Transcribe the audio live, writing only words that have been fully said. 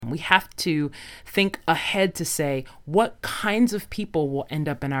We have to think ahead to say, what kinds of people will end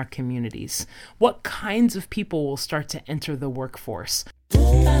up in our communities? What kinds of people will start to enter the workforce?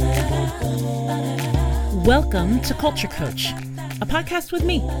 Welcome to Culture Coach, a podcast with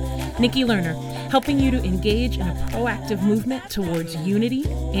me, Nikki Lerner, helping you to engage in a proactive movement towards unity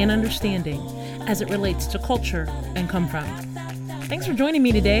and understanding as it relates to culture and come from. Thanks for joining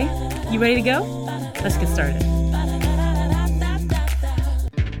me today. You ready to go? Let's get started.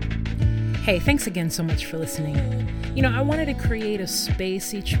 Hey, thanks again so much for listening. I wanted to create a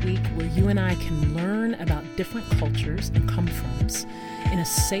space each week where you and I can learn about different cultures and come-froms in a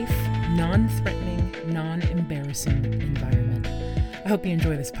safe, non-threatening, non-embarrassing environment. I hope you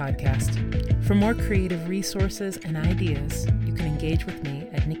enjoy this podcast. For more creative resources and ideas, you can engage with me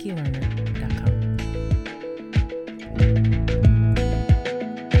at nikkilerner.com.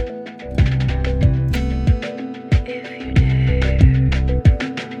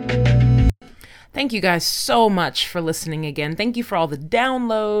 Thank you guys so much for listening again. Thank you for all the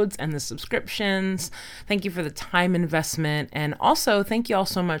downloads and the subscriptions. Thank you for the time investment. And also, thank you all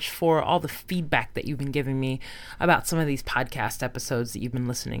so much for all the feedback that you've been giving me about some of these podcast episodes that you've been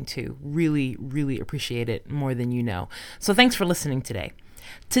listening to. Really, really appreciate it more than you know. So thanks for listening today.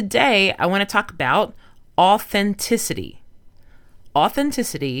 Today, I want to talk about authenticity.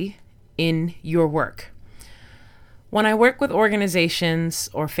 Authenticity in your work. When I work with organizations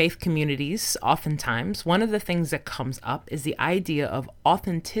or faith communities, oftentimes, one of the things that comes up is the idea of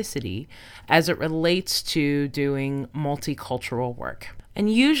authenticity as it relates to doing multicultural work. And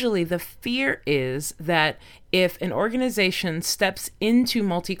usually the fear is that if an organization steps into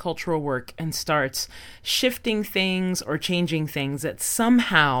multicultural work and starts shifting things or changing things, that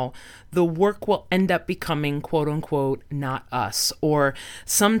somehow the work will end up becoming, quote unquote, not us. Or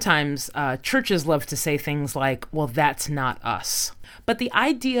sometimes churches love to say things like, well, that's not us. But the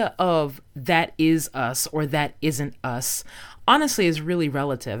idea of that is us or that isn't us honestly is really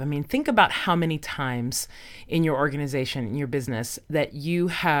relative. I mean, think about how many times in your organization, in your business, that you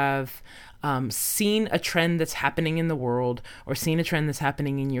have seen a trend that's happening in the world or seen a trend that's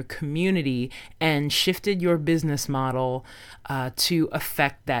happening in your community and shifted your business model to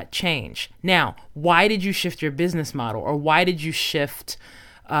affect that change. Now, why did you shift your business model, or why did you shift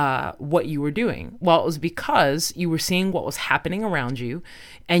what you were doing? Well, it was because you were seeing what was happening around you,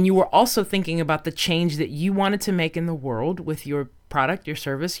 and you were also thinking about the change that you wanted to make in the world with your product, your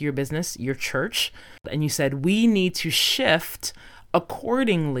service, your business, your church. And you said, we need to shift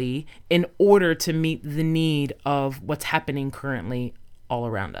accordingly in order to meet the need of what's happening currently all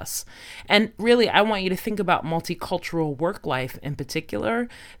around us. And really, I want you to think about multicultural work life in particular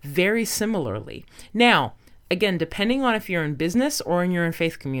very similarly. Now, again, depending on if you're in business or you're in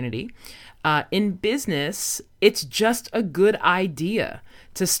faith community, in business, it's just a good idea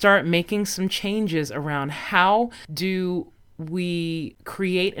to start making some changes around how do we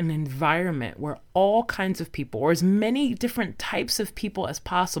create an environment where all kinds of people, or as many different types of people as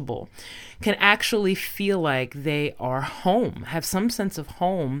possible, can actually feel like they are home, have some sense of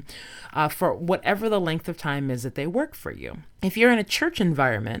home for whatever the length of time is that they work for you. If you're in a church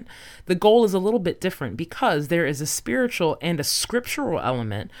environment, the goal is a little bit different because there is a spiritual and a scriptural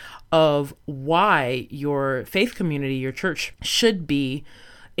element of why your faith community, your church, should be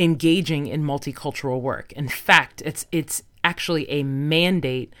engaging in multicultural work. In fact, it's actually a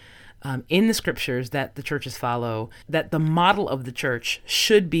mandate in the scriptures that the churches follow, that the model of the church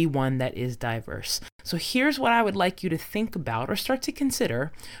should be one that is diverse. So here's what I would like you to think about or start to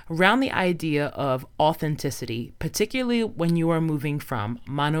consider around the idea of authenticity, particularly when you are moving from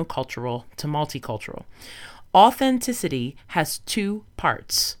monocultural to multicultural. Authenticity has two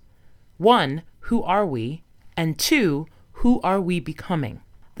parts. One, who are we? And two, who are we becoming?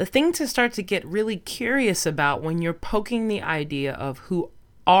 The thing to start to get really curious about when you're poking the idea of who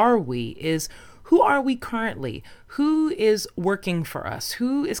are we is, who are we currently? Who is working for us?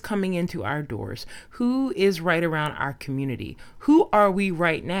 Who is coming into our doors? Who is right around our community? Who are we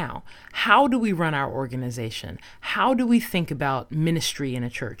right now? How do we run our organization? How do we think about ministry in a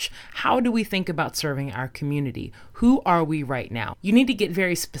church? How do we think about serving our community? Who are we right now? You need to get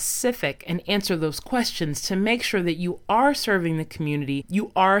very specific and answer those questions to make sure that you are serving the community,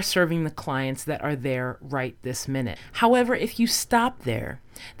 you are serving the clients that are there right this minute. However, if you stop there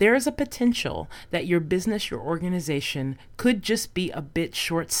is a potential that your business, your organization could just be a bit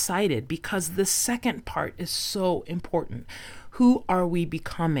short-sighted because the second part is so important. who are we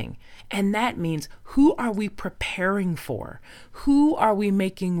becoming? And that means, who are we preparing for? Who are we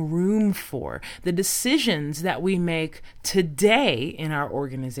making room for? The decisions that we make today in our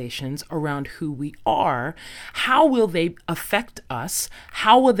organizations around who we are, how will they affect us?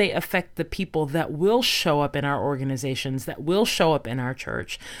 How will they affect the people that will show up in our organizations, that will show up in our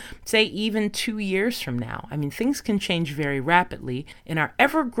church, say even 2 years from now? I mean, things can change very rapidly. In our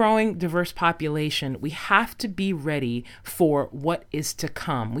ever-growing diverse population, we have to be ready for what is to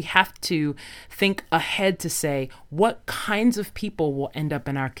come. We have to think ahead to say, what kinds of people will end up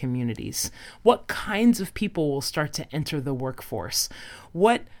in our communities? What kinds of people will start to enter the workforce?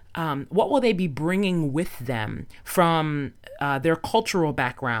 What will they be bringing with them from their cultural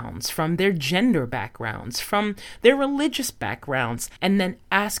backgrounds, from their gender backgrounds, from their religious backgrounds? And then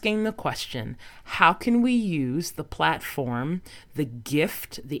asking the question, how can we use the platform, the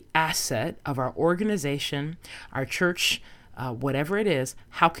gift, the asset of our organization, our church, whatever it is,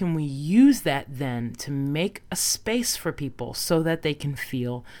 how can we use that then to make a space for people so that they can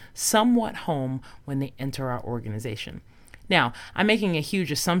feel somewhat home when they enter our organization? Now, I'm making a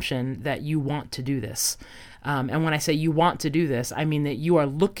huge assumption that you want to do this. And when I say you want to do this, I mean that you are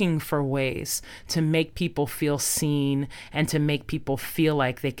looking for ways to make people feel seen and to make people feel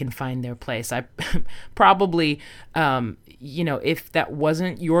like they can find their place. I probably, if that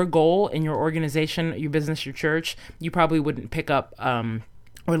wasn't your goal in your organization, your business, your church, you probably wouldn't pick up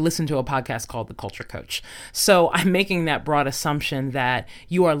or listen to a podcast called The Culture Coach. So I'm making that broad assumption that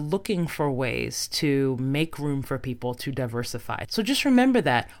you are looking for ways to make room for people to diversify. So just remember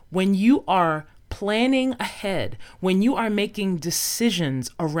that when you are planning ahead, when you are making decisions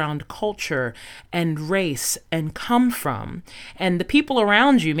around culture and race and come from, and the people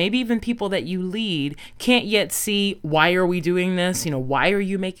around you, maybe even people that you lead, can't yet see, why are we doing this? Why are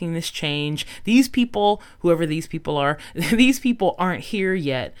you making this change? These people, whoever these people are, these people aren't here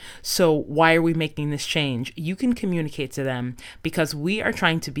yet. So why are we making this change? You can communicate to them, because we are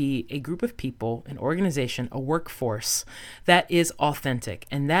trying to be a group of people, an organization, a workforce that is authentic,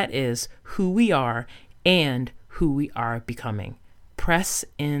 and that is who we are and who we are becoming. Press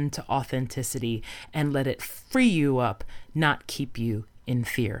into authenticity and let it free you up, not keep you in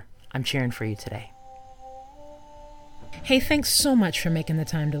fear. I'm cheering for you today. Hey, thanks so much for making the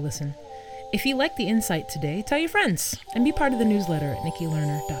time to listen. If you like the insight today, tell your friends and be part of the newsletter at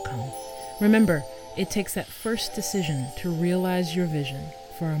nikkilerner.com. Remember, it takes that first decision to realize your vision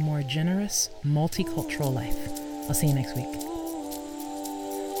for a more generous, multicultural life. I'll see you next week.